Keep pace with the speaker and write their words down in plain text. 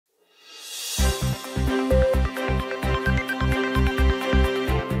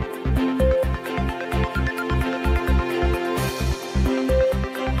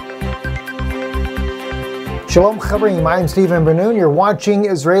Shalom Chavrim, I'm Stephen Ben-Nun. You're watching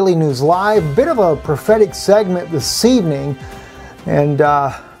Israeli News Live. Bit of a prophetic segment this evening. And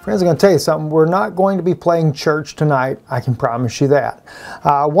friends, I'm going to tell you something. We're not going to be playing church tonight. I can promise you that.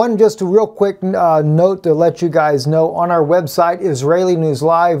 Just a real quick note to let you guys know. On our website,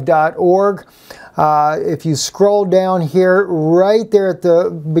 IsraeliNewsLive.org. If you scroll down here, right there at the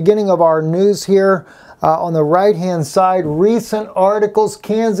beginning of our news here, on the right-hand side, recent articles,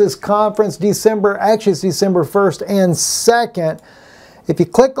 Kansas Conference, December 1st and 2nd. If you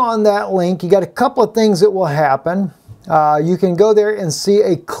click on that link, you got a couple of things that will happen. You can go there and see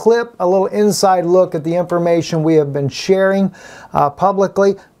a clip, a little inside look at the information we have been sharing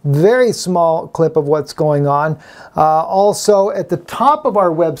publicly. Very small clip of what's going on. Also, at the top of our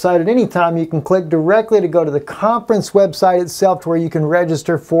website, at any time, you can click directly to go to the conference website itself to where you can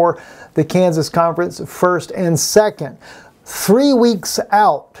register for the Kansas Conference 1st and 2nd. 3 weeks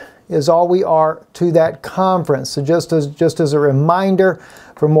out is all we are to that conference. So just as a reminder,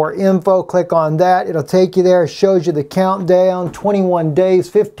 for more info, click on that. It'll take you there. It shows you the countdown, 21 days,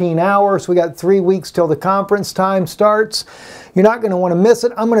 15 hours. We got 3 weeks till the conference time starts. You're not going to want to miss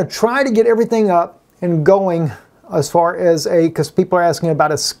it. I'm going to try to get everything up and going as far as because people are asking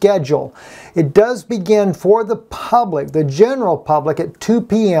about a schedule. It does begin for the public, the general public, at 2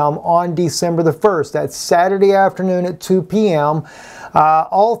 p.m. on December the 1st. That's Saturday afternoon at 2 p.m.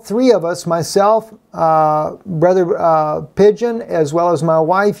 All three of us, myself, Brother Pigeon, as well as my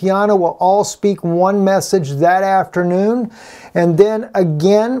wife, Jana, will all speak one message that afternoon. And then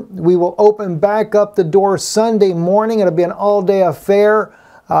again, we will open back up the door Sunday morning. It'll be an all-day affair.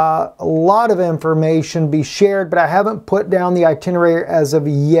 A lot of information be shared, but I haven't put down the itinerary as of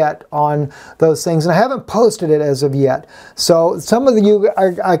yet on those things, and I haven't posted it as of yet. So some of you,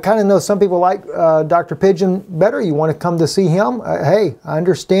 I kind of know some people like Dr. Pigeon better. You want to come to see him? Hey, I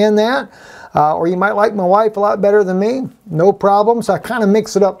understand that. Or you might like my wife a lot better than me. No problem. So I kind of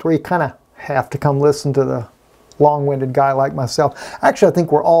mix it up to where you kind of have to come listen to the long-winded guy like myself. Actually, I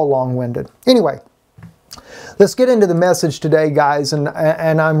think we're all long-winded. Anyway. Let's get into the message today, guys, and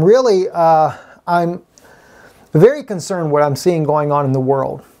I'm really, I'm very concerned what I'm seeing going on in the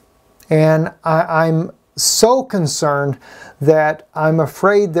world. And I'm so concerned that I'm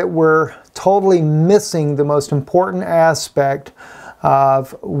afraid that we're totally missing the most important aspect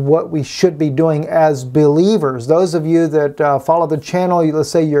of what we should be doing as believers. Those of you that follow the channel, let's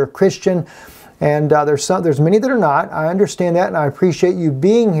say you're a Christian, and there's many that are not. I understand that, and I appreciate you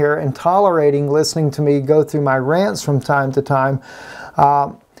being here and tolerating listening to me go through my rants from time to time.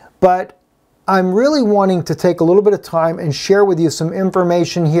 But I'm really wanting to take a little bit of time and share with you some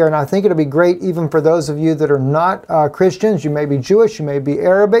information here, and I think it'll be great even for those of you that are not Christians. You may be Jewish, you may be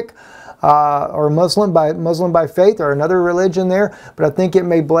Arabic, or Muslim by faith, or another religion there, but I think it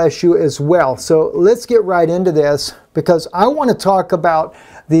may bless you as well. So let's get right into this, because I want to talk about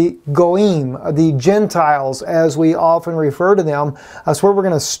the Goyim, the Gentiles, as we often refer to them. That's where we're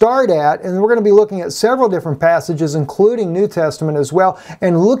going to start at, and we're going to be looking at several different passages, including New Testament as well,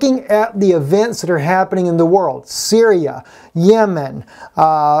 and looking at the events that are happening in the world. Syria, Yemen,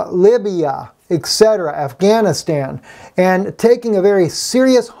 Libya, etc., Afghanistan, and taking a very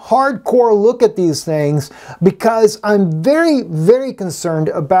serious, hardcore look at these things, because I'm very, very concerned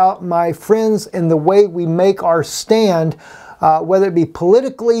about my friends and the way we make our stand, whether it be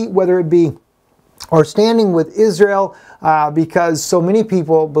politically, whether it be our standing with Israel, because so many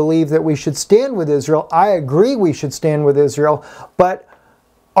people believe that we should stand with Israel. I agree we should stand with Israel, but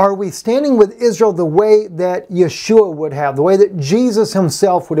are we standing with Israel the way that Yeshua would have, the way that Jesus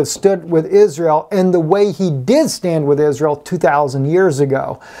himself would have stood with Israel, and the way he did stand with Israel 2,000 years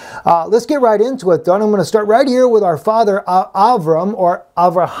ago? Let's get right into it, though. And I'm going to start right here with our father Avram, or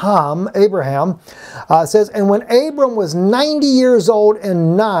Abraham. Says, and when Abram was 90 years old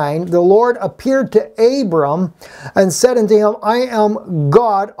and 9, the Lord appeared to Abram and said unto him, I am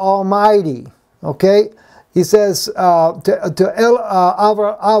God Almighty. Okay? He says to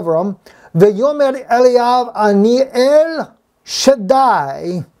Avram, V'yomer Eliav ani El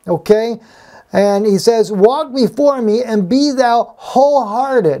Shaddai, okay? And he says, walk before me and be thou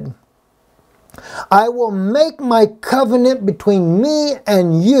wholehearted. I will make my covenant between me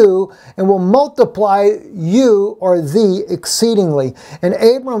and you, and will multiply you or thee exceedingly. And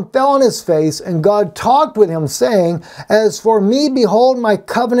Abram fell on his face, and God talked with him, saying, as for me, behold, my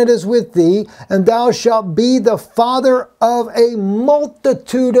covenant is with thee, and thou shalt be the father of a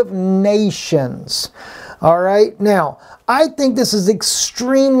multitude of nations. All right, now, I think this is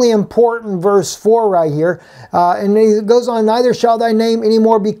extremely important, verse 4 right here. And it goes on, neither shall thy name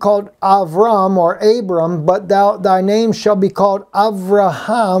anymore be called Avram or Abram, but thy name shall be called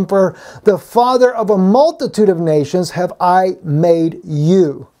Avraham, for the father of a multitude of nations have I made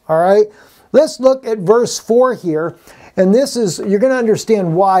you. All right, let's look at verse 4 here. And this is, you're going to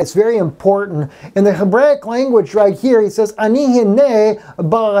understand why. It's very important. In the Hebraic language right here, he says, Ani hine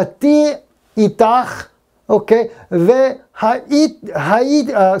barati itach. Okay, ha'it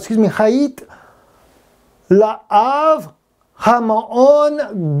la'av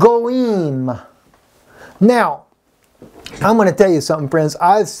hamaon goyim. Now, I'm going to tell you something, friends.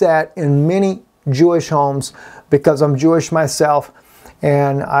 I've sat in many Jewish homes because I'm Jewish myself,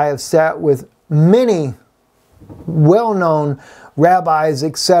 and I have sat with many well-known rabbis,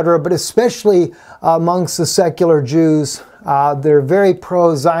 etc., but especially amongst the secular Jews. They're very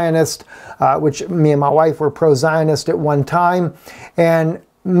pro-Zionist, which me and my wife were pro-Zionist at one time. And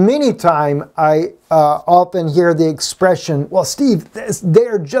many times I often hear the expression, well, Steve,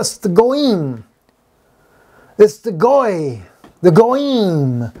 they're just the Goyim. It's the Goy, the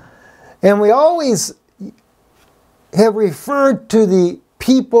Goyim. And we always have referred to the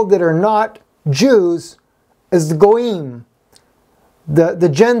people that are not Jews as the Goyim, the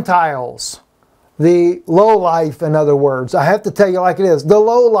Gentiles. The low life, in other words. I have to tell you like it is. The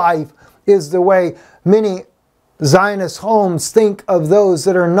low life is the way many Zionist homes think of those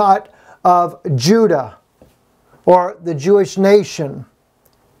that are not of Judah or the Jewish nation.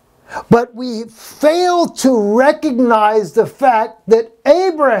 But we fail to recognize the fact that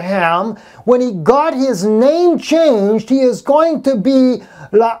Abraham, when he got his name changed, he is going to be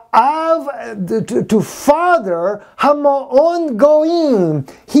La'av, to father, Hamaon Goyim.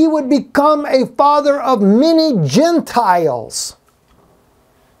 He would become a father of many Gentiles.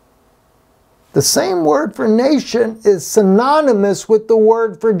 The same word for nation is synonymous with the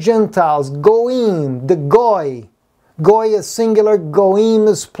word for Gentiles, Goyim, the Goy. Goy is singular, Goyim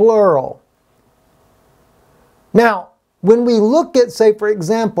is plural. Now, when we look at, say, for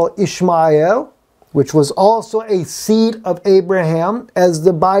example, Ishmael, which was also a seed of Abraham, as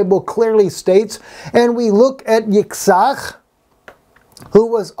the Bible clearly states, and we look at Yitzhak, who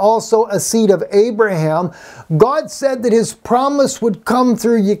was also a seed of Abraham, God said that his promise would come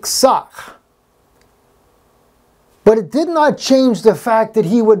through Yitzhak. But it did not change the fact that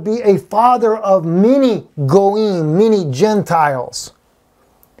he would be a father of many Goyim, many Gentiles.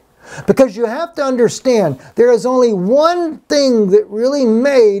 Because you have to understand, there is only one thing that really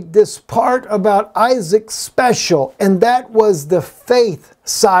made this part about Isaac special, and that was the faith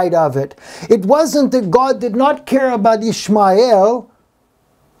side of it. It wasn't that God did not care about Ishmael,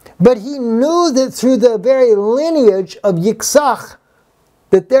 but he knew that through the very lineage of Yitzhak,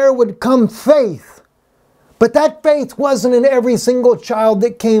 that there would come faith. But that faith wasn't in every single child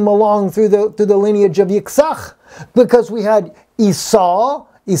that came along through the lineage of Yitzhak, because we had Esau,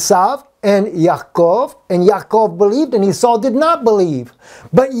 and Yaakov believed and Esau did not believe.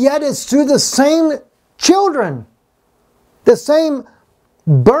 But yet it's through the same children, the same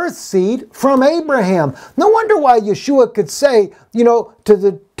birth seed from Abraham. No wonder why Yeshua could say, you know,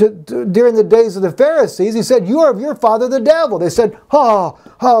 during the days of the Pharisees, he said, you are of your father the devil. They said,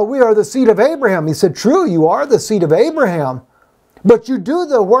 we are the seed of Abraham. He said, true, you are the seed of Abraham, but you do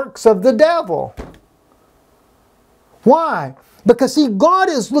the works of the devil. Why? Because, see, God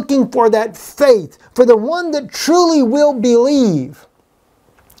is looking for that faith, for the one that truly will believe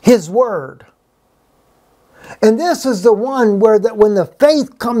His Word. And this is the one where when the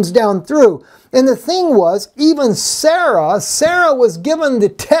faith comes down through. And the thing was, even Sarah was given the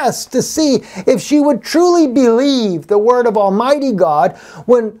test to see if she would truly believe the Word of Almighty God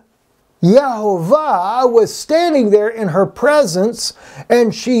when Yehovah was standing there in her presence,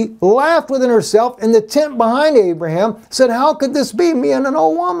 and she laughed within herself in the tent behind Abraham, said, how could this be, me and an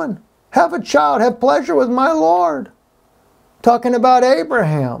old woman? Have a child, have pleasure with my Lord. Talking about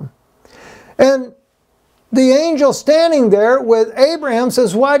Abraham. And the angel standing there with Abraham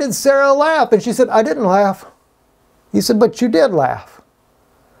says, why did Sarah laugh? And she said, I didn't laugh. He said, but you did laugh.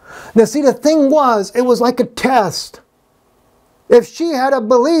 Now see, the thing was, it was like a test. If she had a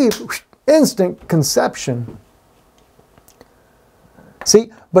belief, instant conception.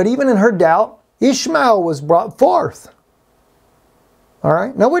 See, but even in her doubt, Ishmael was brought forth. All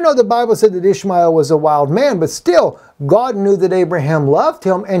right. Now we know the Bible said that Ishmael was a wild man, but still, God knew that Abraham loved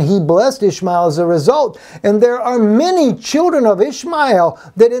him, and He blessed Ishmael as a result. And there are many children of Ishmael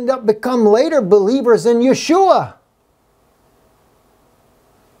that end up become later believers in Yeshua.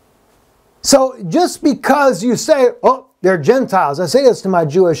 So just because you say, oh, they're Gentiles, I say this to my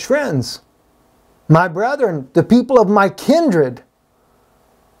Jewish friends. My brethren, the people of my kindred.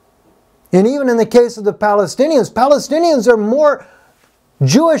 And even in the case of the Palestinians are more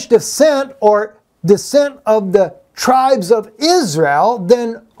Jewish descent or descent of the tribes of Israel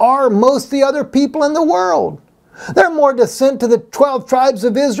than are most of the other people in the world. They're more descent to the 12 tribes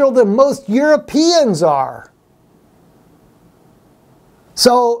of Israel than most Europeans are.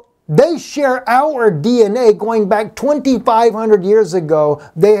 So they share our DNA going back 2,500 years ago.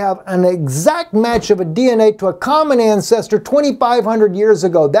 They have an exact match of a DNA to a common ancestor 2,500 years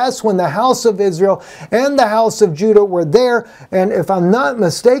ago. That's when the house of Israel and the house of Judah were there. And if I'm not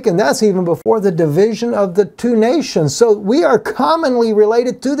mistaken, that's even before the division of the two nations. So we are commonly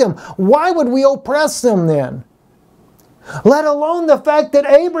related to them. Why would we oppress them then? Let alone the fact that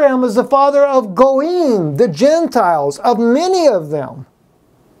Abraham is the father of Goyim, the Gentiles, of many of them.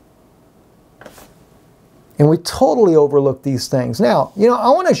 And we totally overlook these things. Now, I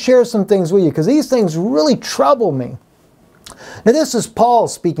want to share some things with you because these things really trouble me. Now, this is Paul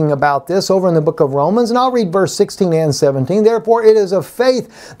speaking about this over in the book of Romans, and I'll read verse 16 and 17. Therefore, it is of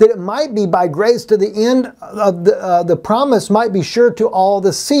faith that it might be by grace to the end of the promise might be sure to all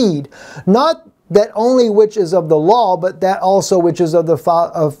the seed. Not that only which is of the law, but that also which is of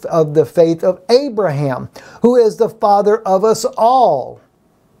the faith of Abraham, who is the father of us all.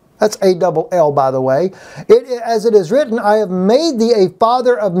 That's A-double-L, by the way. As it is written, I have made thee a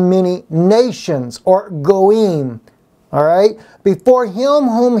father of many nations, or Goyim. All right? Before him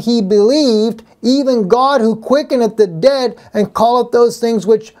whom he believed, even God who quickeneth the dead, and calleth those things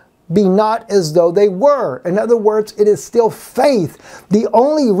which be not as though they were. In other words, it is still faith. The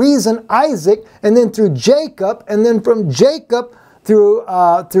only reason Isaac, and then through Jacob, and then from Jacob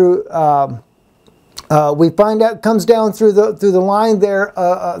we find out comes down through the line there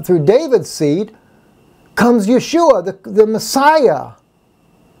through David's seed comes Yeshua, the Messiah.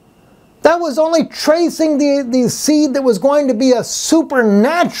 That was only tracing the seed that was going to be a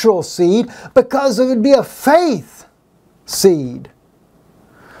supernatural seed because it would be a faith seed.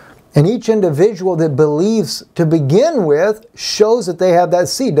 And each individual that believes to begin with shows that they have that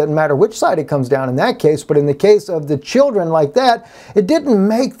seed. Doesn't matter which side it comes down in that case, but in the case of the children like that, it didn't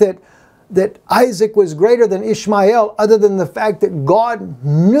make that Isaac was greater than Ishmael, other than the fact that God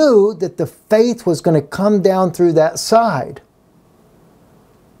knew that the faith was going to come down through that side.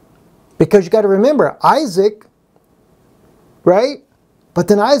 Because you got to remember, Isaac, right? But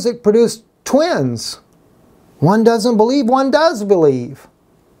then Isaac produced twins. One doesn't believe, one does believe.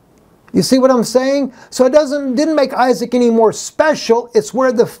 You see what I'm saying? So it didn't make Isaac any more special. It's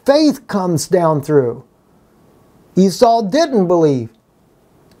where the faith comes down through. Esau didn't believe.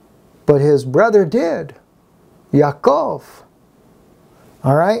 But his brother did, Yaakov.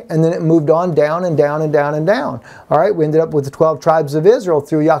 All right, and then it moved on down and down and down and down. All right, we ended up with the 12 tribes of Israel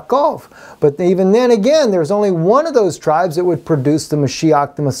through Yaakov. But even then again, there's only one of those tribes that would produce the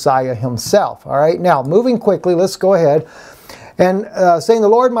Mashiach, the Messiah himself. All right, now moving quickly, let's go ahead. And saying, the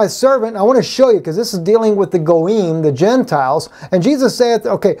Lord my servant, I want to show you, because this is dealing with the Goyim, the Gentiles. And Jesus saith,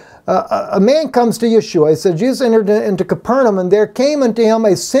 okay, a man comes to Yeshua. He said, Jesus entered into Capernaum, and there came unto him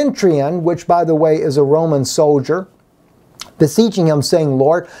a centurion, which, by the way, is a Roman soldier, beseeching him, saying,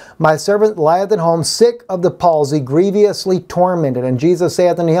 Lord, my servant lieth at home, sick of the palsy, grievously tormented. And Jesus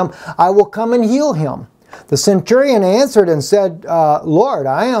saith unto him, I will come and heal him. The centurion answered and said, Lord,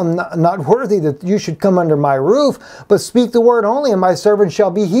 I am not worthy that you should come under my roof, but speak the word only, and my servant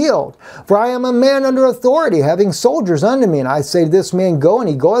shall be healed. For I am a man under authority, having soldiers under me. And I say to this man, go, and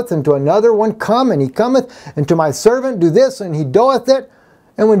he goeth, and to another one, come, and he cometh, and to my servant, do this, and he doeth it.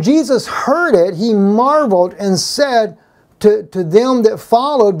 And when Jesus heard it, he marveled and said to them that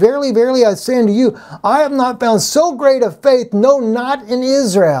followed, verily, verily, I say unto you, I have not found so great a faith, no, not in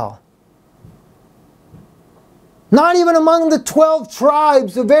Israel. Not even among the 12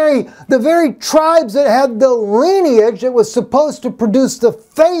 tribes, the very tribes that had the lineage that was supposed to produce the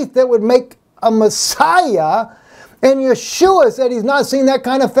faith that would make a Messiah. And Yeshua said he's not seen that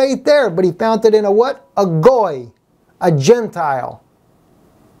kind of faith there, but he found it in a what? A Goy, a Gentile.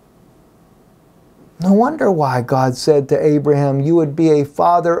 No wonder why God said to Abraham, you would be a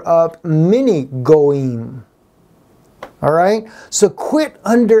father of many Goyim. All right? So quit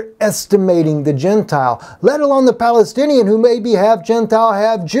underestimating the Gentile, let alone the Palestinian who maybe half Gentile,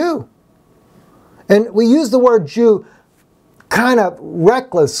 half Jew. And we use the word Jew kind of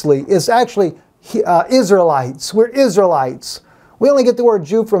recklessly. It's actually Israelites. We're Israelites. We only get the word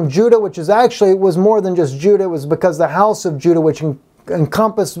Jew from Judah, which is actually, it was more than just Judah. It was because the house of Judah, which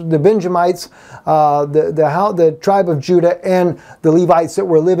encompass the Benjamites, the tribe of Judah, and the Levites that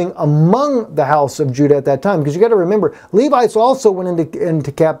were living among the house of Judah at that time. Because you got to remember, Levites also went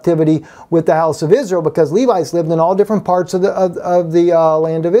into captivity with the house of Israel, because Levites lived in all different parts of the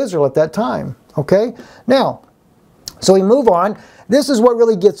land of Israel at that time. Okay? Now, so we move on. This is what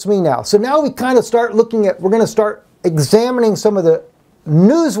really gets me now. So now we kind of start looking at, we're going to start examining some of the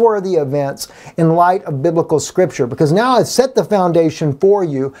newsworthy events in light of biblical scripture, because now I've set the foundation for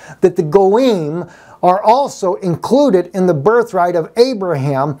you that the Goyim are also included in the birthright of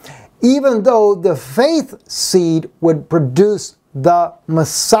Abraham, even though the faith seed would produce the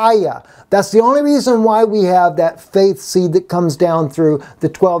Messiah. That's the only reason why we have that faith seed that comes down through the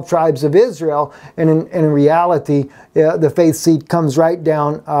 12 tribes of Israel, and in reality the faith seed comes right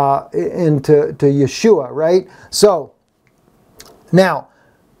down into Yeshua, right? So now,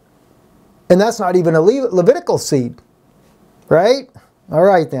 and that's not even a Levitical seed, right? All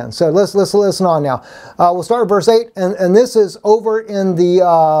right then, so let's listen on now. We'll start at verse 8, and this is over in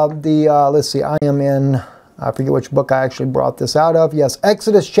let's see, I am in, I forget which book I actually brought this out of. Yes,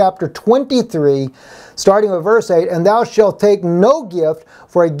 Exodus chapter 23, starting with verse 8. And thou shalt take no gift,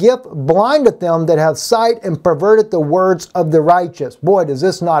 for a gift blindeth them that have sight, and perverteth the words of the righteous. Boy, does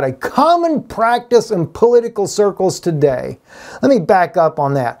this not a common practice in political circles today. Let me back up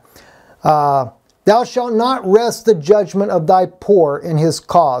on that. Thou shalt not wrest the judgment of thy poor in his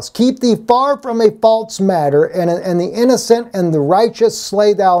cause. Keep thee far from a false matter, and the innocent and the righteous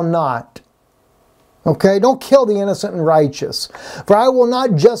slay thou not. Okay, don't kill the innocent and righteous, for I will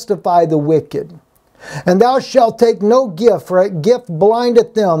not justify the wicked. And thou shalt take no gift, for a gift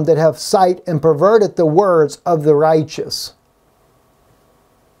blindeth them that have sight, and perverteth the words of the righteous.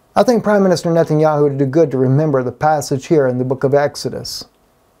 I think Prime Minister Netanyahu would do good to remember the passage here in the book of Exodus.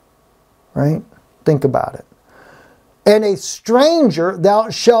 Right? Think about it. And a stranger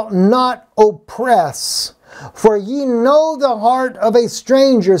thou shalt not oppress, for ye know the heart of a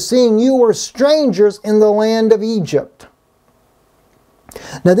stranger, seeing you were strangers in the land of Egypt.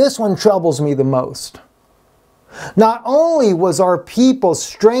 Now this one troubles me the most. Not only was our people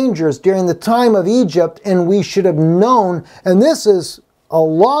strangers during the time of Egypt, and we should have known, and this is a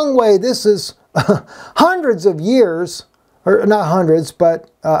long way, this is hundreds of years, or not hundreds, but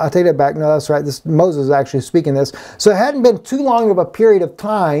I'll take that back. No, that's right. Moses is actually speaking this. So it hadn't been too long of a period of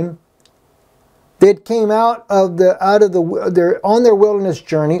time. They came out of they're on their wilderness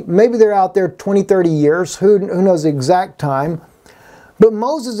journey. Maybe they're out there 20, 30 years. Who knows the exact time? But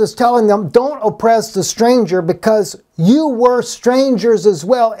Moses is telling them, don't oppress the stranger, because you were strangers as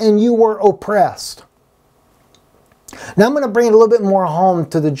well, and you were oppressed. Now I'm going to bring it a little bit more home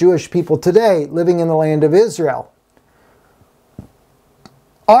to the Jewish people today living in the land of Israel.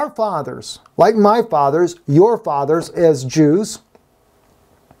 Our fathers, like my fathers, your fathers as Jews,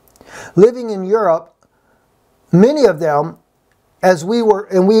 living in Europe, many of them, as we were,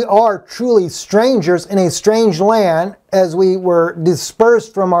 and we are truly strangers in a strange land, as we were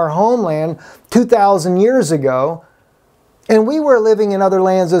dispersed from our homeland 2,000 years ago, and we were living in other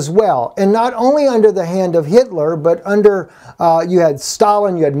lands as well. And not only under the hand of Hitler, but under, you had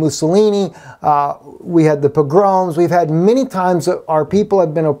Stalin, you had Mussolini, we had the pogroms, we've had many times that our people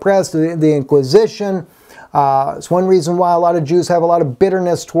have been oppressed, the Inquisition. It's one reason why a lot of Jews have a lot of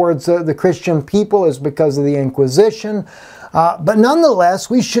bitterness towards the Christian people, is because of the Inquisition. But nonetheless,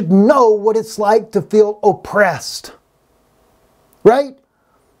 we should know what it's like to feel oppressed. Right?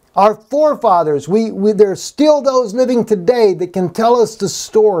 Our forefathers, there's still those living today that can tell us the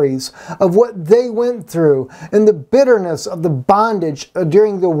stories of what they went through and the bitterness of the bondage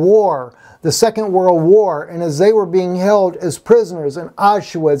during the war, the Second World War, and as they were being held as prisoners in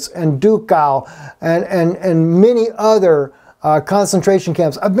Auschwitz and Dachau and many other concentration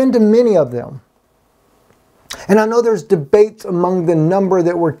camps. I've been to many of them. And I know there's debates among the number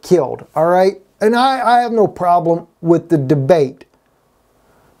that were killed, all right? And I have no problem with the debate,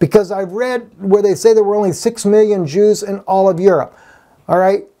 because I've read where they say there were only 6 million Jews in all of Europe, all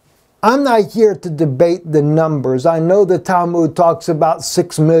right? I'm not here to debate the numbers. I know the Talmud talks about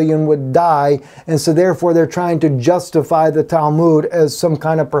 6 million would die, and so therefore they're trying to justify the Talmud as some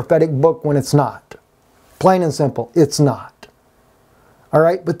kind of prophetic book when it's not. Plain and simple, it's not. All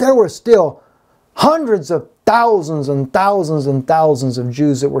right, but there were still hundreds of thousands and thousands and thousands of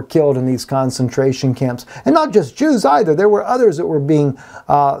Jews that were killed in these concentration camps. And not just Jews either. There were others that were being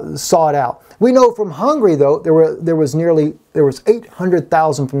sought out. We know from Hungary, though, there was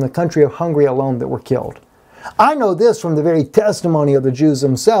 800,000 from the country of Hungary alone that were killed. I know this from the very testimony of the Jews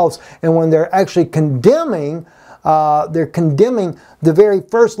themselves, and when they're actually condemning the very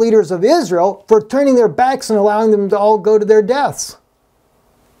first leaders of Israel for turning their backs and allowing them to all go to their deaths.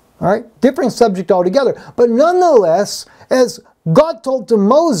 All right, different subject altogether. But nonetheless, as God told to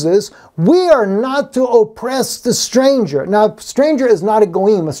Moses, we are not to oppress the stranger. Now, stranger is not a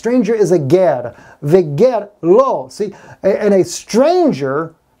goyim. A stranger is a ger. Veger lo. See, and a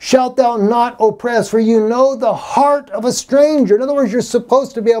stranger shalt thou not oppress, for you know the heart of a stranger. In other words, you're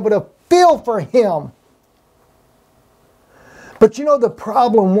supposed to be able to feel for him. But you know, the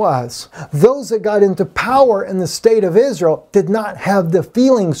problem was, those that got into power in the state of Israel did not have the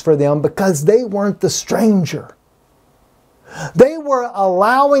feelings for them because they weren't the stranger. They were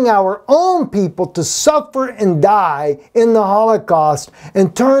allowing our own people to suffer and die in the Holocaust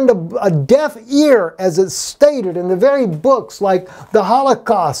and turned a deaf ear, as it's stated in the very books like the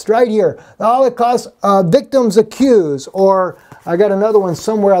Holocaust, right here. The Holocaust Victims Accused, or I got another one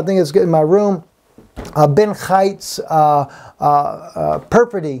somewhere, I think it's in my room, Ben Chait's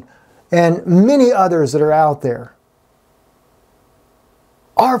Perfidy, and many others that are out there.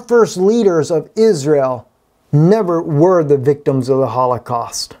 Our first leaders of Israel never were the victims of the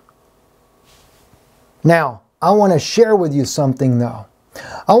Holocaust. Now, I want to share with you something though.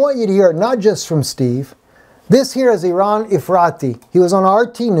 I want you to hear it not just from Steve. This here is Eran Efrati. He was on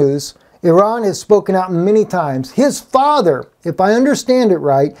RT News. Eran has spoken out many times. His father, if I understand it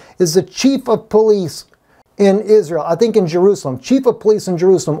right, is the chief of police in Israel, I think in Jerusalem, chief of police in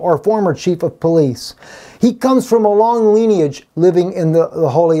Jerusalem, or former chief of police. He comes from a long lineage living in the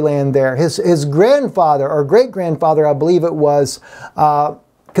Holy Land there. His grandfather, or great-grandfather, I believe it was,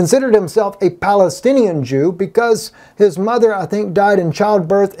 considered himself a Palestinian Jew because his mother, I think, died in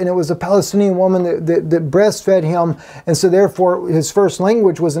childbirth, and it was a Palestinian woman that breastfed him, and so therefore his first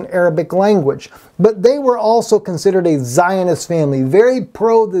language was an Arabic language. But they were also considered a Zionist family, very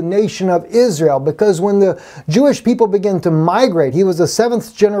pro the nation of Israel, because when the Jewish people began to migrate, he was the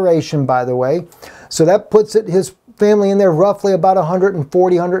 7th generation, by the way, so that puts his family in there roughly about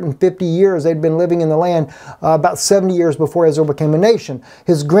 140, 150 years. They'd been living in the land about 70 years before Israel became a nation.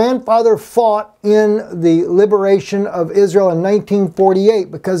 His grandfather fought in the liberation of Israel in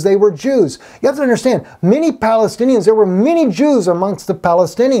 1948 because they were Jews. You have to understand, many Palestinians, there were many Jews amongst the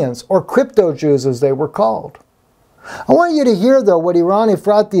Palestinians, or crypto-Jews as they were called. I want you to hear though what Eran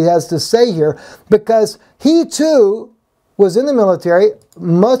Efrati has to say here, because he too was in the military.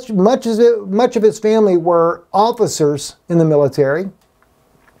 Much of his family were officers in the military.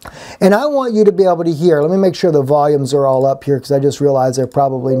 And I want you to be able to hear. Let me make sure the volumes are all up here because I just realized they're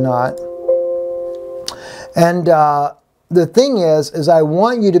probably not. And the thing is I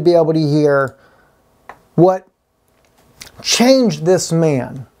want you to be able to hear what changed this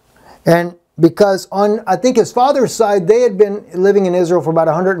man. And because on, I think his father's side, they had been living in Israel for about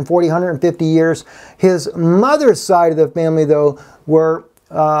 140, 150 years. His mother's side of the family, though, were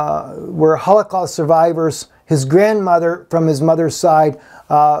Holocaust survivors. His grandmother, from his mother's side,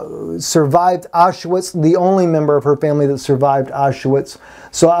 survived Auschwitz, the only member of her family that survived Auschwitz.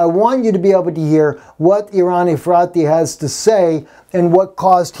 So I want you to be able to hear what Eran Efrati has to say and what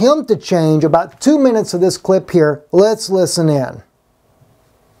caused him to change. About 2 minutes of this clip here. Let's listen in.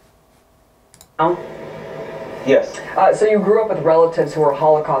 Yes. So you grew up with relatives who were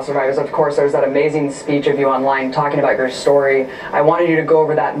Holocaust survivors. Of course, there's that amazing speech of you online talking about your story. I wanted you to go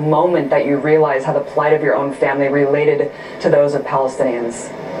over that moment that you realized how the plight of your own family related to those of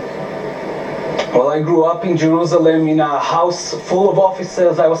Palestinians. Well, I grew up in Jerusalem in a house full of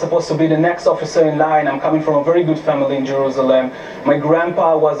officers. I was supposed to be the next officer in line. I'm coming from a very good family in Jerusalem. My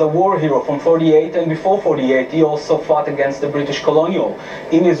grandpa was a war hero from 48, and before 48 he also fought against the British colonial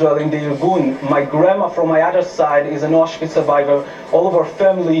in Israel in the Irgun. My grandma from my other side is an Auschwitz survivor. All of our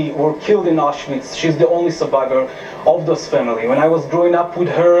family were killed in Auschwitz. She's the only survivor of those family. When I was growing up with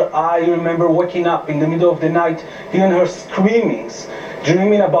her, I remember waking up in the middle of the night, hearing her screamings,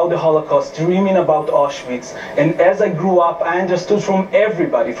 dreaming about the Holocaust, dreaming about Auschwitz. And as I grew up, I understood from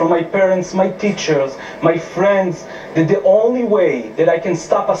everybody, from my parents, my teachers, my friends, that the only way that I can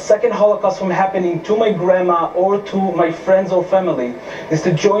stop a second Holocaust from happening to my grandma or to my friends or family is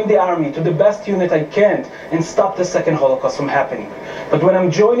to join the army to the best unit I can and stop the second Holocaust from happening. But when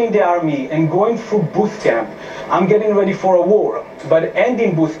I'm joining the army and going through boot camp, I'm getting ready for a war. But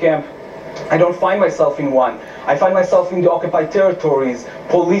ending boot camp, I don't find myself in one. I find myself in the occupied territories,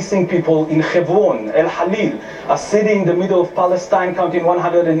 policing people in Hebron, El Halil, a city in the middle of Palestine counting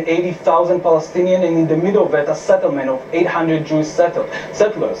 180,000 Palestinians, and in the middle of it a settlement of 800 Jewish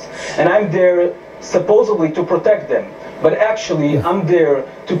settlers. And I'm there supposedly to protect them. But actually, I'm there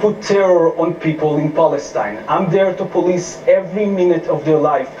to put terror on people in Palestine. I'm there to police every minute of their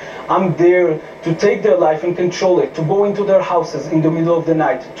life. I'm there to take their life and control it, to go into their houses in the middle of the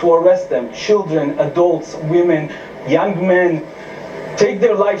night, to arrest them, children, adults, women, young men, take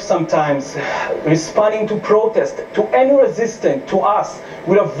their life sometimes, responding to protest, to any resistance to us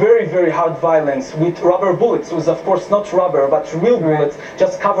with a very, very hard violence, with rubber bullets, with of course not rubber, but real bullets,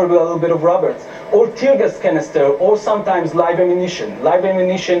 just covered with a little bit of rubber, or tear gas canister, or sometimes live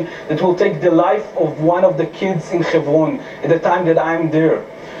ammunition that will take the life of one of the kids in Hebron at the time that I'm there.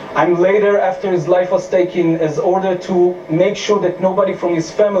 I'm later, after his life was taken, as order to make sure that nobody from his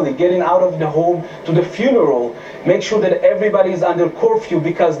family getting out of the home to the funeral, make sure that everybody is under curfew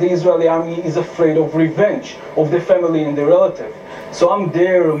because the Israeli army is afraid of revenge of the family and the relative. So I'm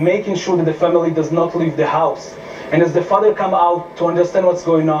there making sure that the family does not leave the house. And as the father come out to understand what's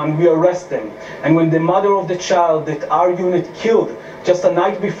going on, we arrest them. And when the mother of the child that our unit killed just a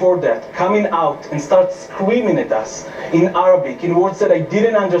night before that, coming out and start screaming at us in Arabic, in words that I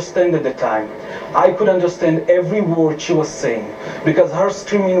didn't understand at the time, I could understand every word she was saying, because her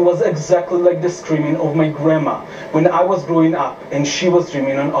screaming was exactly like the screaming of my grandma when I was growing up and she was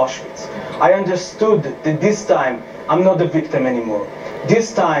dreaming on Auschwitz. I understood that this time I'm not the victim anymore.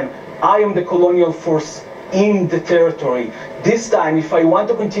 This time I am the colonial force in the territory. This time, if I want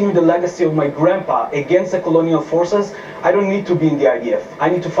to continue the legacy of my grandpa against the colonial forces, I don't need to be in the IDF. I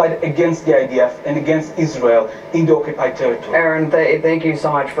need to fight against the IDF and against Israel in the occupied territory. Aaron, thank you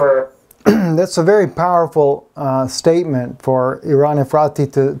so much for... That's a very powerful statement for Iran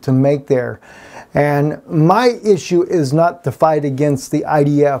Efrati to make there. And my issue is not to fight against the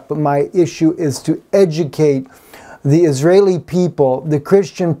IDF, but my issue is to educate the Israeli people, the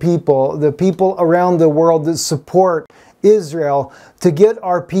Christian people, the people around the world that support Israel, to get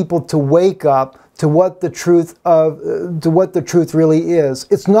our people to wake up to what the truth really is.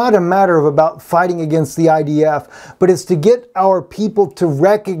 It's not a matter of about fighting against the IDF, but it's to get our people to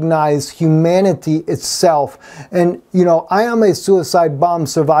recognize humanity itself. And you know, I am a suicide bomb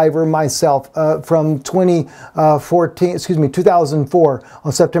survivor myself from 2004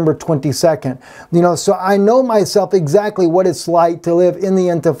 on September 22nd. You know, so I know myself exactly what it's like to live in the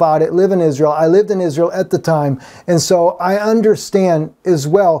Intifada, live in Israel. I lived in Israel at the time, and so I understand as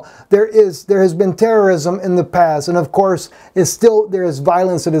well. There has been terrorism in the past, and of course there is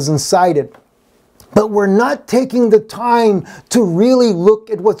violence that is incited, but we're not taking the time to really look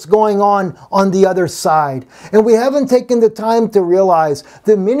at what's going on the other side. And we haven't taken the time to realize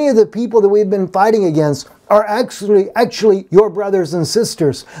that many of the people that we've been fighting against are actually your brothers and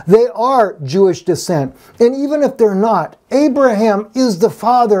sisters. They are Jewish descent. And even if they're not, Abraham is the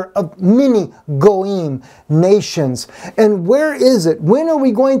father of many Goyim, nations. And where is it? When are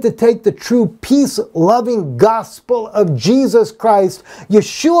we going to take the true peace-loving gospel of Jesus Christ,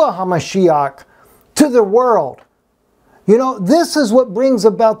 Yeshua HaMashiach, to the world? You know, this is what brings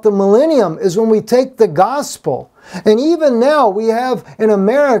about the millennium, is when we take the gospel. And even now we have in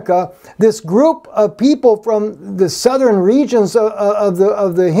America this group of people from the southern regions of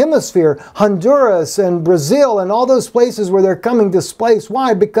the hemisphere, Honduras and Brazil and all those places where they're coming displaced.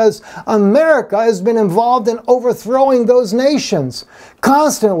 Why? Because America has been involved in overthrowing those nations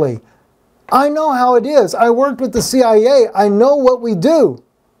constantly. I know how it is. I worked with the CIA. I know what we do.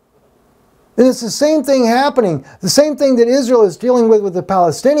 And it's the same thing happening, the same thing that Israel is dealing with the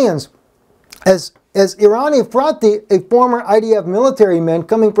Palestinians. As Iran Efrati, a former IDF military man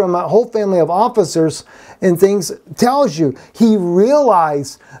coming from a whole family of officers and things, tells you, he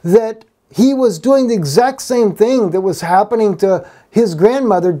realized that he was doing the exact same thing that was happening to his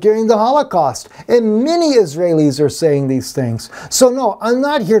grandmother during the Holocaust. And many Israelis are saying these things. So no, I'm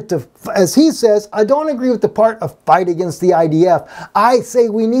not here to, as he says, I don't agree with the part of fight against the IDF. I say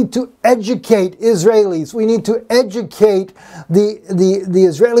we need to educate Israelis. We need to educate the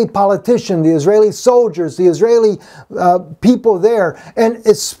Israeli politician, the Israeli soldiers, the Israeli people there, and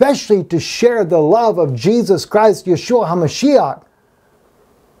especially to share the love of Jesus Christ, Yeshua HaMashiach.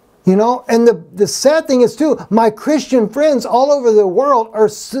 You know, and the sad thing is too, my Christian friends all over the world are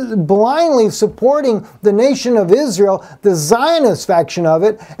blindly supporting the nation of Israel, the Zionist faction of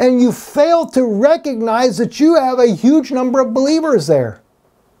it, and you fail to recognize that you have a huge number of believers there.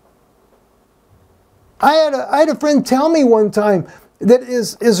 I had a friend tell me one time that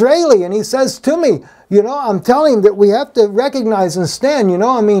is Israeli, and he says to me, you know, I'm telling him that we have to recognize and stand, you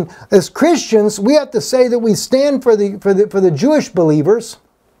know, I mean, as Christians, we have to say that we stand for the Jewish believers.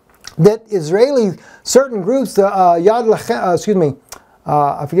 That Israeli, certain groups, the Yad Lachem,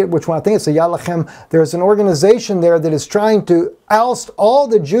 I forget which one, I think it's the Yad Lachem, there's an organization there that is trying to oust all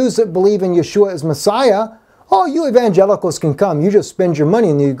the Jews that believe in Yeshua as Messiah. Oh, you evangelicals can come, you just spend your money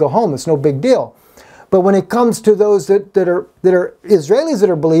and you go home, it's no big deal. But when it comes to those that are Israelis that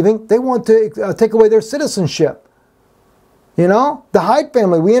are believing, they want to take away their citizenship. You know, the Hyde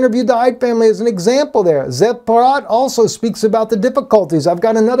family. We interviewed the Hyde family as an example there. Zev Porat also speaks about the difficulties. I've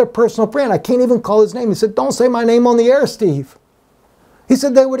got another personal friend. I can't even call his name. He said, don't say my name on the air, Steve. He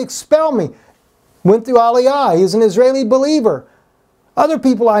said they would expel me. Went through Aliyah. He's an Israeli believer. Other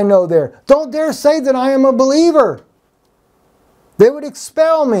people I know there. Don't dare say that I am a believer. They would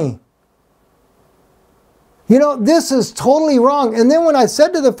expel me. You know, this is totally wrong. And then when I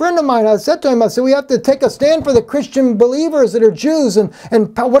said to the friend of mine, I said to him, I said, we have to take a stand for the Christian believers that are Jews. And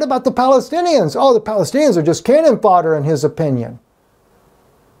what about the Palestinians? Oh, the Palestinians are just cannon fodder in his opinion.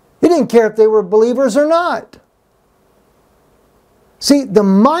 He didn't care if they were believers or not. See, the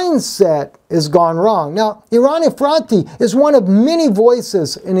mindset has gone wrong. Now, Iran Efrati is one of many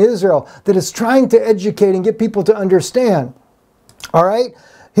voices in Israel that is trying to educate and get people to understand. All right?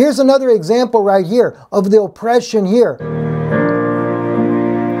 Here's another example right here of the oppression here.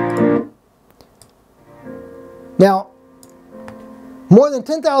 Now, more than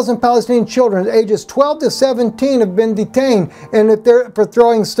 10,000 Palestinian children ages 12 to 17 have been detained, and if they're for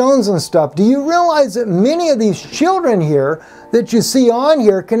throwing stones and stuff. Do you realize that many of these children here that you see on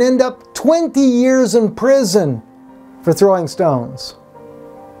here can end up 20 years in prison for throwing stones?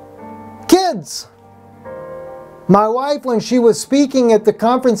 Kids! My wife, when she was speaking at the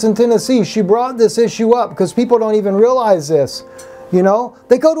conference in Tennessee, she brought this issue up because people don't even realize this. You know,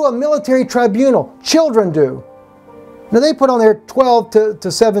 they go to a military tribunal. Children do. Now, they put on there 12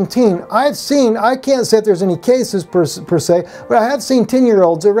 to 17. I've seen, I can't say if there's any cases per se, but I have seen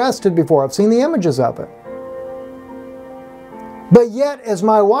 10-year-olds arrested before. I've seen the images of it. But yet, as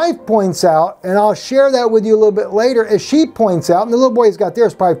my wife points out, and I'll share that with you a little bit later, as she points out, and the little boy he's got there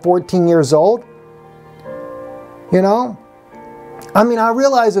is probably 14 years old. You know? I mean, I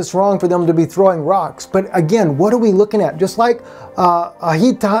realize it's wrong for them to be throwing rocks, but again, what are we looking at? Just like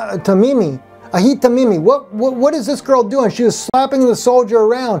Ahit Tamimi. What is this girl doing? She was slapping the soldier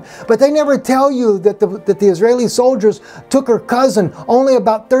around, but they never tell you that the Israeli soldiers took her cousin only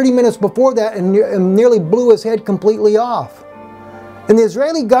about 30 minutes before that and nearly blew his head completely off. And the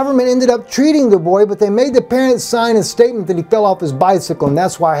Israeli government ended up treating the boy, but they made the parents sign a statement that he fell off his bicycle, and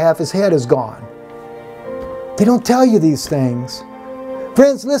that's why half his head is gone. They don't tell you these things.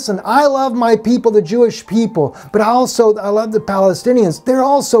 Friends, listen, I love my people, the Jewish people, but I love the Palestinians. They're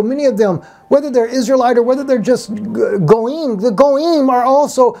also, many of them, whether they're Israelite or whether they're just Goyim, the Goyim are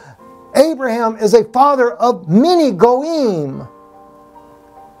also, Abraham is a father of many Goyim.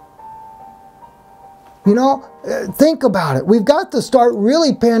 You know, think about it. We've got to start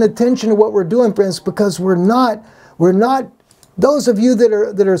really paying attention to what we're doing, friends, because we're not, those of you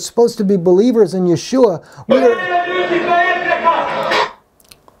that are supposed to be believers in Yeshua,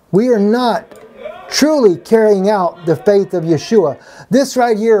 we are not truly carrying out the faith of Yeshua. This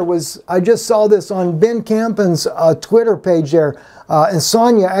right here was, I just saw this on Ben Campen's Twitter page there, and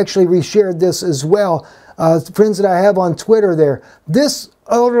Sonia actually reshared this as well. Friends that I have on Twitter there. This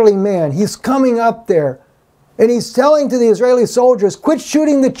elderly man, he's coming up there, and he's telling to the Israeli soldiers, quit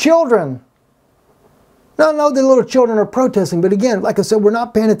shooting the children. Now, I know the little children are protesting, but again, like I said, we're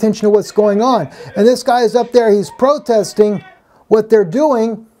not paying attention to what's going on. And this guy is up there, he's protesting what they're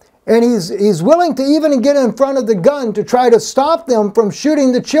doing, and he's willing to even get in front of the gun to try to stop them from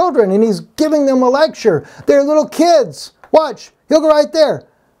shooting the children, and he's giving them a lecture. They're little kids. Watch, he'll go right there.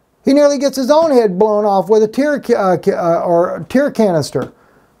 He nearly gets his own head blown off with a tear canister.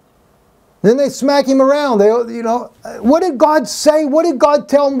 Then they smack him around. You know, what did God say? What did God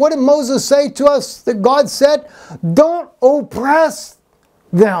tell him? What did Moses say to us that God said? Don't oppress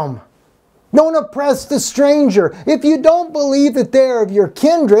them. Don't oppress the stranger. If you don't believe that they're of your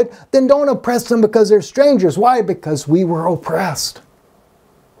kindred, then don't oppress them because they're strangers. Why? Because we were oppressed.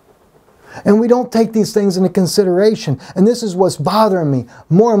 And we don't take these things into consideration. And this is what's bothering me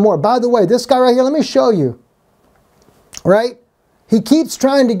more and more. By the way, this guy right here, let me show you. Right? He keeps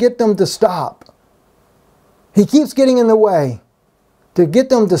trying to get them to stop. He keeps getting in the way to get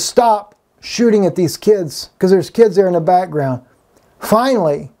them to stop shooting at these kids because there's kids there in the background.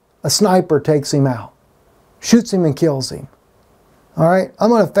 Finally, a sniper takes him out, shoots him and kills him. All right, I'm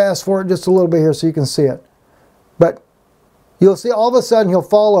going to fast forward just a little bit here so you can see it. But you'll see all of a sudden he'll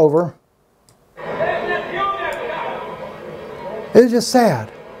fall over. It's just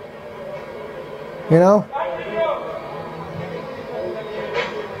sad. You know?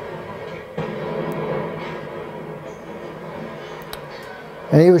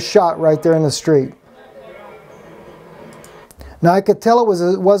 And he was shot right there in the street. Now I could tell it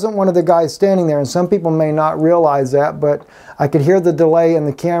wasn't one of the guys standing there, and some people may not realize that, but I could hear the delay in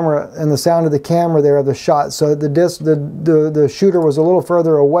the camera and the sound of the camera there of the shot. So the shooter was a little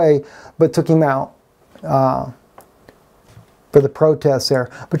further away, but took him out. for the protests there.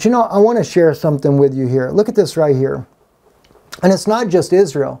 But you know, I want to share something with you here. Look at this right here. And it's not just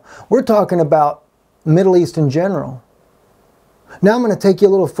Israel. We're talking about Middle East in general. Now I'm going to take you a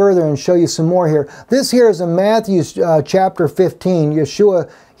little further and show you some more here. This here is in Matthew chapter 15. Yeshua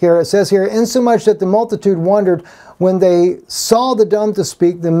here, it says here, insomuch that the multitude wondered when they saw the dumb to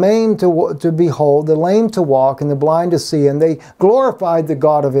speak, the maimed to behold, the lame to walk, and the blind to see, and they glorified the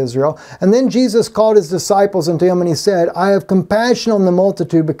God of Israel. And then Jesus called his disciples unto him, and he said, I have compassion on the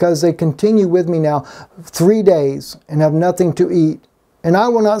multitude, because they continue with me now 3 days, and have nothing to eat. And I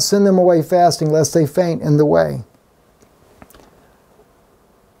will not send them away fasting, lest they faint in the way.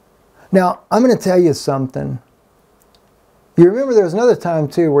 Now, I'm going to tell you something. You remember there was another time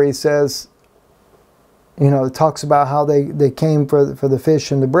too where he says, you know, it talks about how they came for the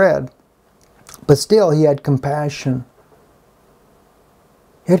fish and the bread. But still, he had compassion.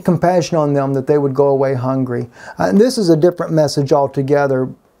 He had compassion on them that they would go away hungry. And this is a different message altogether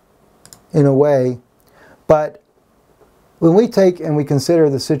in a way. But when we take and we consider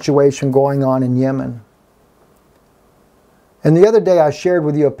the situation going on in Yemen, and the other day I shared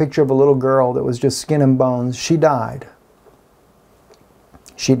with you a picture of a little girl that was just skin and bones. She died.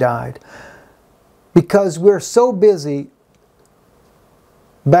 She died. Because we're so busy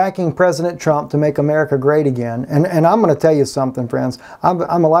backing President Trump to make America great again. And I'm going to tell you something, friends.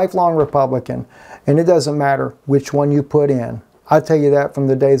 I'm a lifelong Republican, and it doesn't matter which one you put in. I tell you that from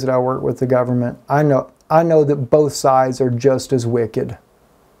the days that I worked with the government. I know that both sides are just as wicked.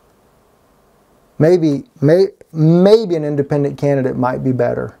 Maybe an independent candidate might be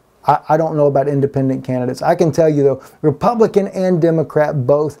better. I don't know about independent candidates. I can tell you though, Republican and Democrat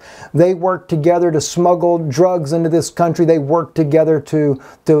both, they work together to smuggle drugs into this country. They work together to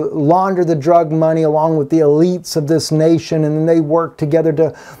launder the drug money along with the elites of this nation, and then they work together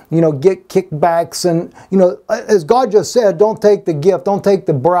to, you know, get kickbacks. And, you know, as God just said, don't take the gift, don't take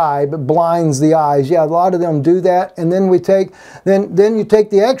the bribe, it blinds the eyes. Yeah, a lot of them do that. And then then you take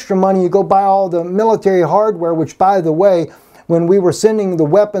the extra money, you go buy all the military hardware, which, by the way, when we were sending the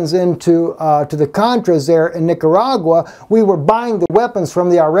weapons into to the Contras there in Nicaragua, we were buying the weapons from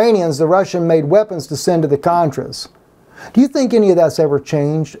the Iranians, the Russian-made weapons, to send to the Contras. Do you think any of that's ever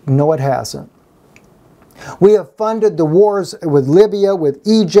changed? No, it hasn't. We have funded the wars with Libya, with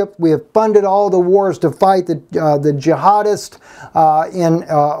Egypt. We have funded all the wars to fight the jihadists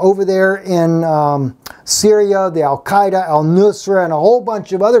over there in Syria, the Al-Qaeda, Al-Nusra, and a whole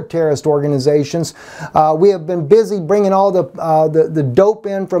bunch of other terrorist organizations. We have been busy bringing all the dope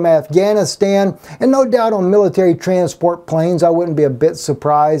in from Afghanistan, and no doubt on military transport planes. I wouldn't be a bit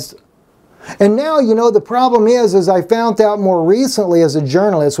surprised. And now, you know, the problem is, as I found out more recently as a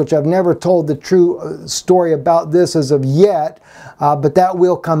journalist, which I've never told the true story about this as of yet, but that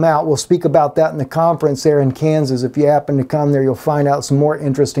will come out. We'll speak about that in the conference there in Kansas. If you happen to come there, you'll find out some more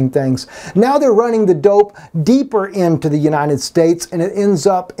interesting things. Now they're running the dope deeper into the United States, and it ends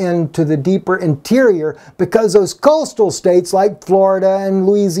up into the deeper interior, because those coastal states like Florida and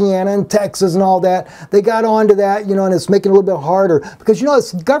Louisiana and Texas and all that, they got onto that, you know, and it's making it a little bit harder. Because, you know,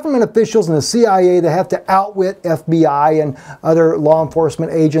 it's government officials and the CIA that have to outwit FBI and other law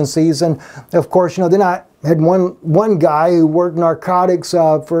enforcement agencies. And of course, you know, then I had one guy who worked narcotics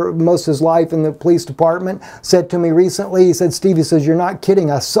for most of his life in the police department said to me recently, he said, Steve, he says, you're not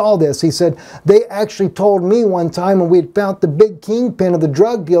kidding, I saw this. He said, they actually told me one time when we had found the big kingpin of the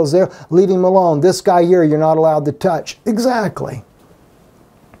drug deals there, leave him alone. This guy here, you're not allowed to touch. Exactly.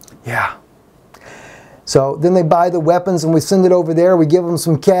 Yeah. So then they buy the weapons and we send it over there. We give them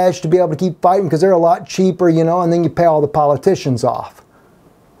some cash to be able to keep fighting because they're a lot cheaper, you know, and then you pay all the politicians off.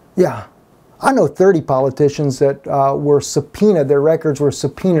 Yeah. I know 30 politicians that were subpoenaed, their records were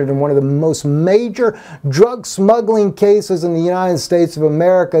subpoenaed in one of the most major drug smuggling cases in the United States of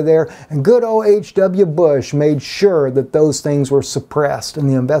America there. And good old H.W. Bush made sure that those things were suppressed and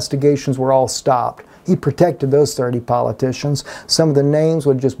the investigations were all stopped. He protected those 30 politicians. Some of the names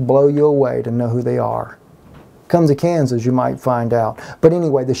would just blow you away to know who they are. Come to Kansas, you might find out. But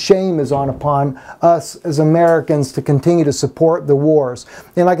anyway, the shame is upon us as Americans to continue to support the wars.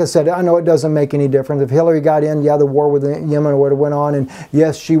 And like I said, I know it doesn't make any difference. If Hillary got in, yeah, the war with Yemen would have went on, and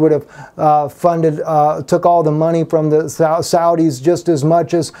yes, she would have took all the money from the Saudis just as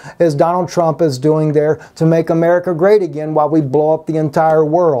much as Donald Trump is doing there to make America great again while we blow up the entire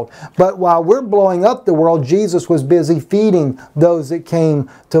world. But while we're blowing up the world, Jesus was busy feeding those that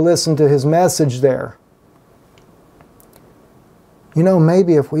came to listen to his message there. You know,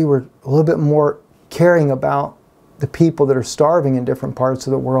 maybe if we were a little bit more caring about the people that are starving in different parts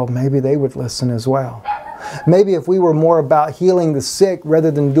of the world, maybe they would listen as well. Maybe if we were more about healing the sick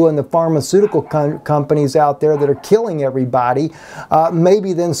rather than doing the pharmaceutical companies out there that are killing everybody,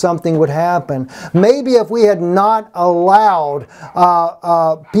 maybe then something would happen. Maybe if we had not allowed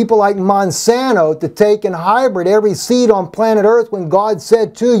people like Monsanto to take and hybrid every seed on planet Earth when God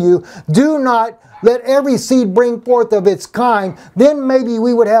said to you, do not let every seed bring forth of its kind, then maybe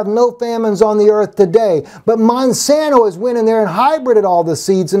we would have no famines on the earth today. But Monsanto has went in there and hybrided all the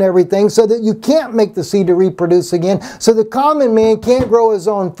seeds and everything so that you can't make the seed to reproduce again, so the common man can't grow his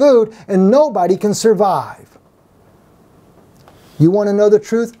own food and nobody can survive. You want to know the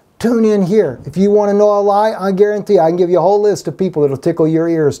truth? Tune in here. If you want to know a lie, I guarantee I can give you a whole list of people that will tickle your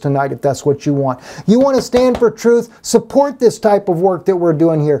ears tonight if that's what you want. You want to stand for truth? Support this type of work that we're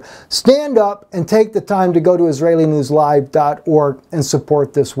doing here. Stand up and take the time to go to IsraeliNewsLive.org and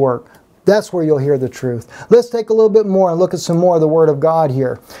support this work. That's where you'll hear the truth. Let's take a little bit more and look at some more of the Word of God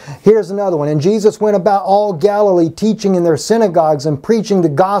here. Here's another one. And Jesus went about all Galilee, teaching in their synagogues and preaching the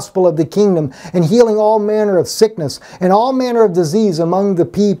gospel of the kingdom and healing all manner of sickness and all manner of disease among the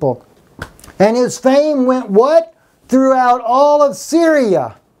people. And his fame went what? Throughout all of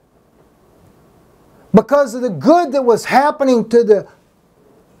Syria. Because of the good that was happening to the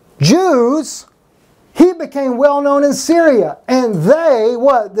Jews, he became well known in Syria. And they,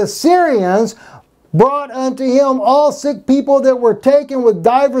 what? The Syrians brought unto him all sick people that were taken with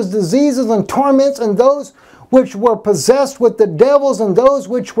divers diseases and torments, and those which were possessed with the devils, and those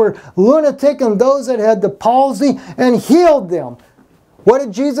which were lunatic, and those that had the palsy, and healed them. What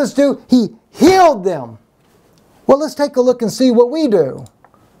did Jesus do? He healed them. Well, let's take a look and see what we do.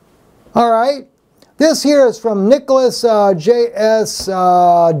 All right. This here is from Nicholas J.S.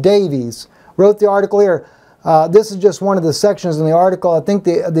 Davies. Wrote the article here. This is just one of the sections in the article. I think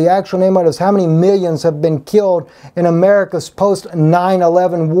the actual name of it is How Many Millions Have Been Killed in America's Post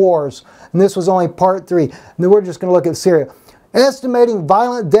 9/11 Wars. And this was only part 3. And then we're just going to look at Syria. Estimating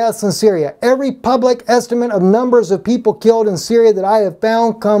violent deaths in Syria. Every public estimate of numbers of people killed in Syria that I have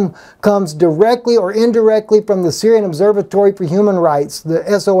found comes directly or indirectly from the Syrian Observatory for Human Rights, the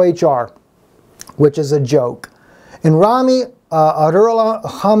SOHR, which is a joke. And Rami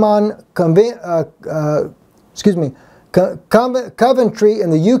Haman, Coventry in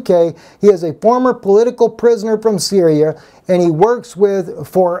the UK, he is a former political prisoner from Syria, and he works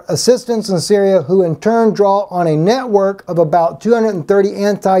for assistance in Syria, who in turn draw on a network of about 230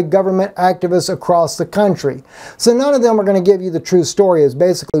 anti-government activists across the country. So none of them are going to give you the true story, is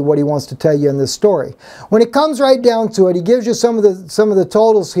basically what he wants to tell you in this story. When it comes right down to it, he gives you some of the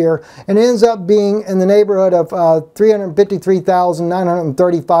totals here, and it ends up being in the neighborhood of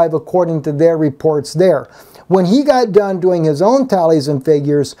 353,935 according to their reports there. When he got done doing his own tallies and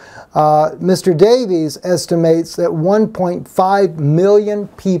figures, Mr. Davies estimates that 1.5 million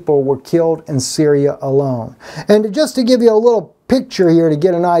people were killed in Syria alone. And just to give you a little picture here to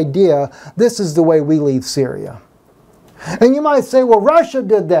get an idea, this is the way we leave Syria. And you might say, well, Russia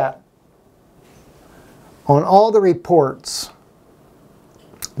did that. On all the reports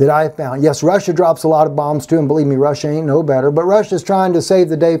that I found, yes, Russia drops a lot of bombs too, and believe me, Russia ain't no better, but Russia's trying to save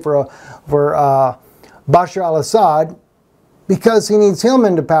the day for Bashar al-Assad, because he needs him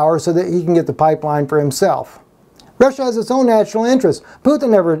into power so that he can get the pipeline for himself. Russia has its own national interests.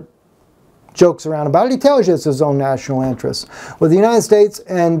 Putin never jokes around about it. He tells you it's his own national interests. With the United States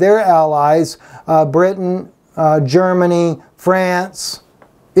and their allies, Britain, Germany, France,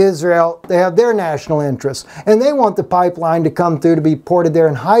 Israel, they have their national interests. And they want the pipeline to come through to be ported there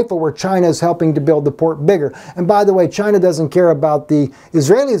in Haifa, where China is helping to build the port bigger. And by the way, China doesn't care about the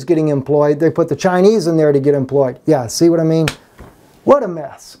Israelis getting employed. They put the Chinese in there to get employed. Yeah, see what I mean? What a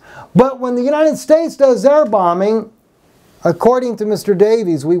mess. But when the United States does their bombing, according to Mr.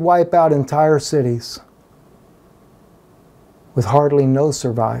 Davies, we wipe out entire cities with hardly no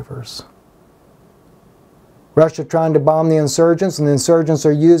survivors. Russia trying to bomb the insurgents, and the insurgents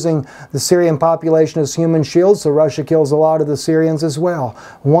are using the Syrian population as human shields, so Russia kills a lot of the Syrians as well.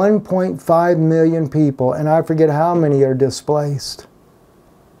 1.5 million people, and I forget how many are displaced.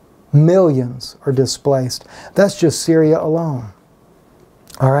 Millions are displaced. That's just Syria alone.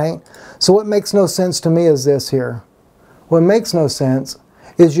 All right? So what makes no sense to me is this here. What makes no sense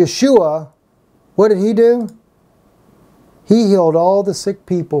is Yeshua, what did he do? He healed all the sick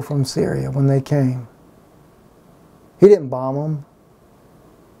people from Syria when they came. He didn't bomb them.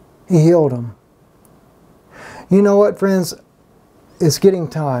 He healed them. You know what, friends? It's getting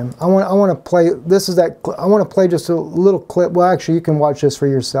time. I want to play. This is that. I want to play just a little clip. Well, actually, you can watch this for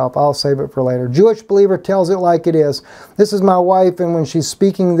yourself. I'll save it for later. Jewish Believer tells it like it is. This is my wife, and when she's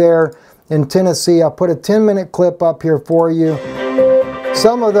speaking there in Tennessee, I'll put a 10-minute clip up here for you.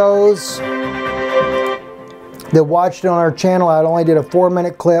 Some of those that watched it on our channel. I only did a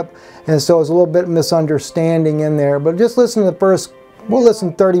 4-minute clip, and so it's a little bit of misunderstanding in there. But just listen to the first, we'll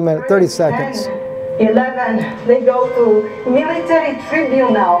listen 30 seconds. 11, they go to military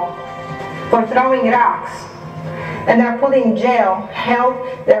tribunal for throwing rocks, and they're put in jail, held,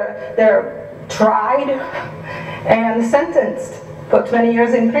 they're tried and sentenced for 20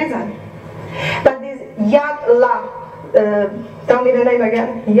 years in prison. But this Yad tell me the name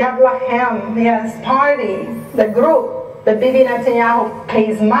again, Yad Lahem, yes, party, the group that Bibi Netanyahu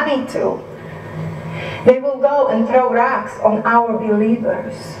pays money to, they will go and throw rocks on our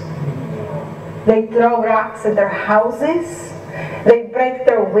believers. They throw rocks at their houses, they break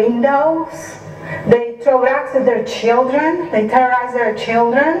their windows, they throw rocks at their children, they terrorize their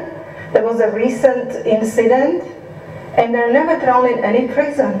children. There was a recent incident, and they're never thrown in any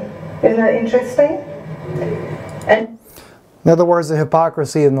prison. Isn't that interesting? And in other words, the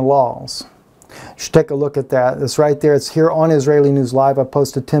hypocrisy in the laws. You should take a look at that. It's right there. It's here on Israeli News Live. I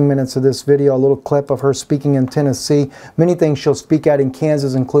posted 10 minutes of this video, a little clip of her speaking in Tennessee. Many things she'll speak at in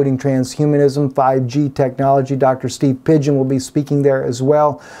Kansas, including transhumanism, 5G technology. Dr. Steve Pigeon will be speaking there as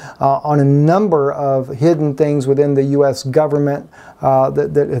well on a number of hidden things within the U.S. government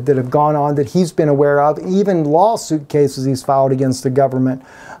that have gone on that he's been aware of, even lawsuit cases he's filed against the government.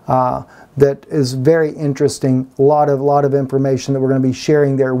 That is very interesting. A lot of information that we're going to be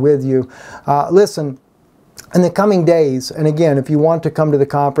sharing there with you. Listen, in the coming days, and again, if you want to come to the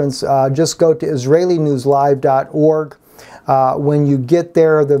conference, just go to IsraeliNewsLive.org. When you get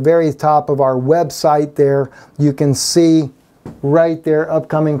there, the very top of our website there, you can see right there,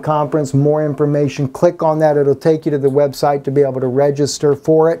 upcoming conference, more information. Click on that. It'll take you to the website to be able to register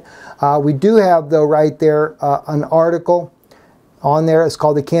for it. We do have, though, right there, an article on there. It's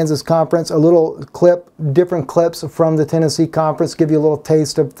called the Kansas Conference. A little clip, different clips from the Tennessee Conference, give you a little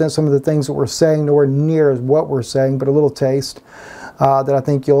taste of some of the things that we're saying, nowhere near what we're saying, but a little taste that I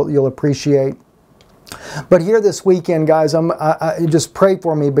think you'll appreciate. But here this weekend, guys, I just pray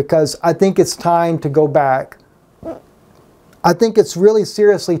for me, because I think it's time to go back. I think it's really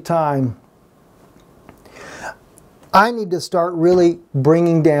seriously time. I need to start really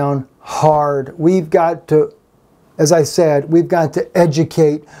bringing down hard. We've got to, as I said, we've got to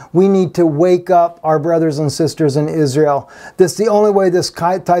educate. We need to wake up our brothers and sisters in Israel. That's the only way this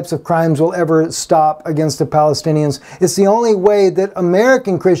types of crimes will ever stop against the Palestinians. It's the only way that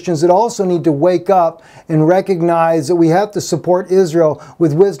American Christians that also need to wake up and recognize that we have to support Israel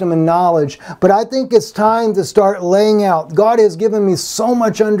with wisdom and knowledge. But I think it's time to start laying out. God has given me so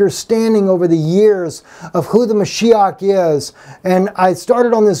much understanding over the years of who the Mashiach is. And I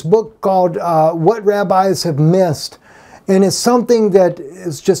started on this book called What Rabbis Have Missed. And it's something that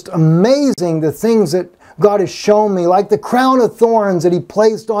is just amazing, the things that God has shown me, like the crown of thorns that he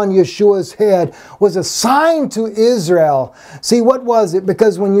placed on Yeshua's head was a sign to Israel. See, what was it?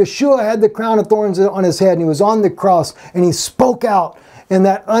 Because when Yeshua had the crown of thorns on his head and he was on the cross and he spoke out in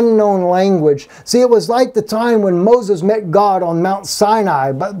that unknown language. See, it was like the time when Moses met God on Mount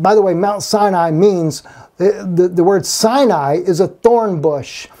Sinai. By the way, Mount Sinai means, the word Sinai is a thorn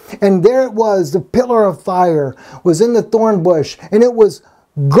bush. And there it was, the pillar of fire was in the thorn bush. And it was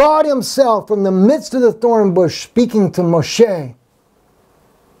God himself from the midst of the thorn bush speaking to Moshe.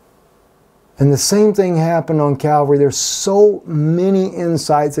 And the same thing happened on Calvary. There's so many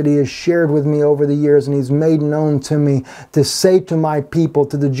insights that he has shared with me over the years, and he's made known to me to say to my people,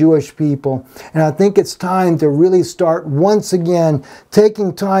 to the Jewish people. And I think it's time to really start once again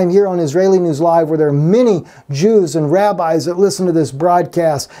taking time here on Israeli News Live, where there are many Jews and rabbis that listen to this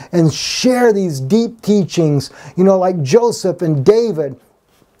broadcast and share these deep teachings, you know, like Joseph and David.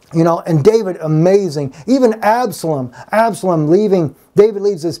 You know, and David, amazing. Even Absalom leaving, David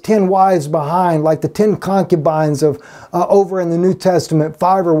leaves his 10 wives behind, like the 10 concubines of over in the New Testament.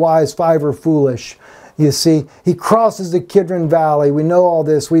 5 are wise, 5 are foolish. You see, he crosses the Kidron Valley. We know all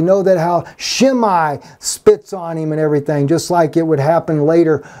this. We know that how Shimei spits on him and everything, just like it would happen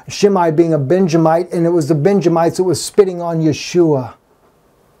later. Shimei being a Benjamite, and it was the Benjamites that was spitting on Yeshua.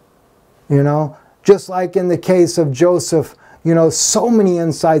 You know, just like in the case of Joseph. You know, so many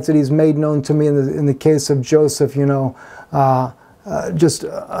insights that he's made known to me in the case of Joseph, you know, just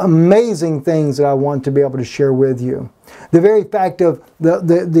amazing things that I want to be able to share with you. The very fact of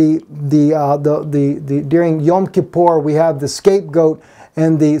during Yom Kippur, we have the scapegoat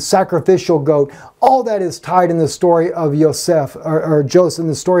and the sacrificial goat. All that is tied in the story of Joseph, or Joseph, in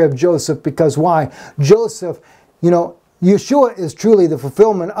the story of Joseph, because why? Joseph, you know, Yeshua is truly the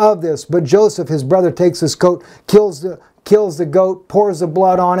fulfillment of this, but Joseph, his brother, takes his coat, kills the goat, pours the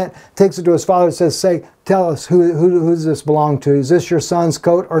blood on it, takes it to his father and says, Tell us, who does this belong to? Is this your son's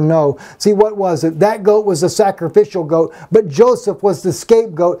coat or no? See, what was it? That goat was a sacrificial goat, but Joseph was the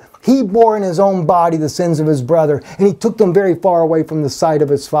scapegoat. He bore in his own body the sins of his brother, and he took them very far away from the sight of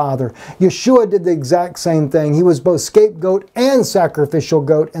his father. Yeshua did the exact same thing. He was both scapegoat and sacrificial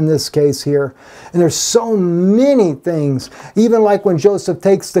goat in this case here. And there's so many things, even like when Joseph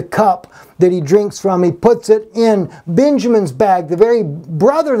takes the cup that he drinks from, he puts it in Benjamin's bag, the very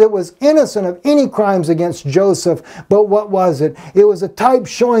brother that was innocent of any crimes against Joseph. But what was it? It was a type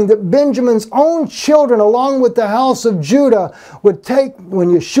showing that Benjamin's own children, along with the house of Judah, would take, when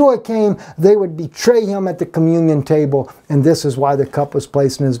Yeshua came, they would betray him at the communion table. And this is why the cup was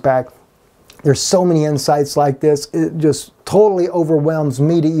placed in his bag. There's so many insights like this. It just totally overwhelms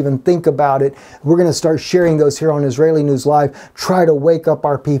me to even think about it. We're going to start sharing those here on Israeli News Live. Try to wake up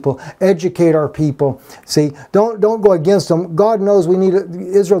our people, educate our people. See, don't go against them. God knows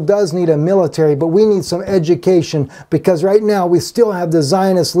Israel does need a military, but we need some education, because right now we still have the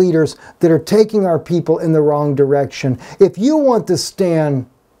Zionist leaders that are taking our people in the wrong direction. If you want to stand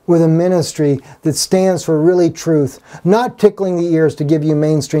with a ministry that stands for really truth, not tickling the ears to give you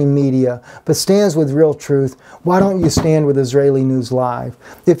mainstream media, but stands with real truth, why don't you stand with Israeli News Live?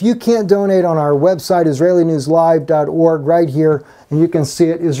 If you can't donate on our website, IsraeliNewsLive.org, right here, and you can see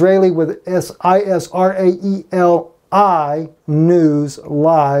it, Israeli with S-I-S-R-A-E-L-I,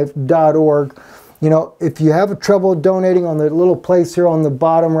 newslive.org. You know, if you have trouble donating on the little place here on the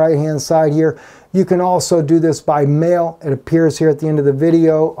bottom right-hand side here, you can also do this by mail. It appears here at the end of the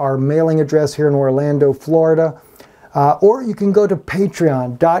video, our mailing address here in Orlando, Florida. Or you can go to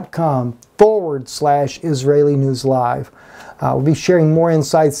patreon.com/Israeli News Live. We'll be sharing more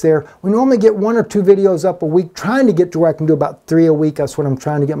insights there. We normally get 1 or 2 videos up a week, trying to get to where I can do about 3 a week. That's what I'm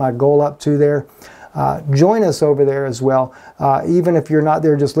trying to get my goal up to there. Join us over there as well. Even if you're not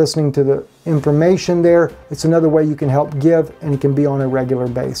there just listening to the information there, it's another way you can help give, and it can be on a regular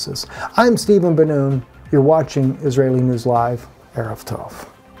basis. I'm Stephen Ben-Nun. You're watching Israeli News Live. Erev Tov.